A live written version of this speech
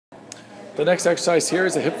The next exercise here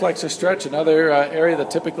is a hip flexor stretch, another area that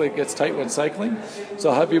typically gets tight when cycling. So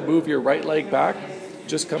I'll have you move your right leg back,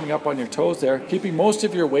 just coming up on your toes there, keeping most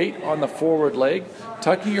of your weight on the forward leg,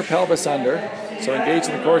 tucking your pelvis under. So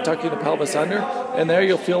engaging the core, tucking the pelvis under, and there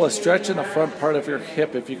you'll feel a stretch in the front part of your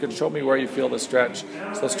hip. If you can show me where you feel the stretch.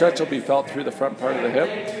 So the stretch will be felt through the front part of the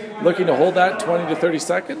hip. Looking to hold that 20 to 30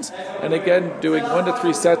 seconds, and again doing 1 to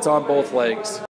 3 sets on both legs.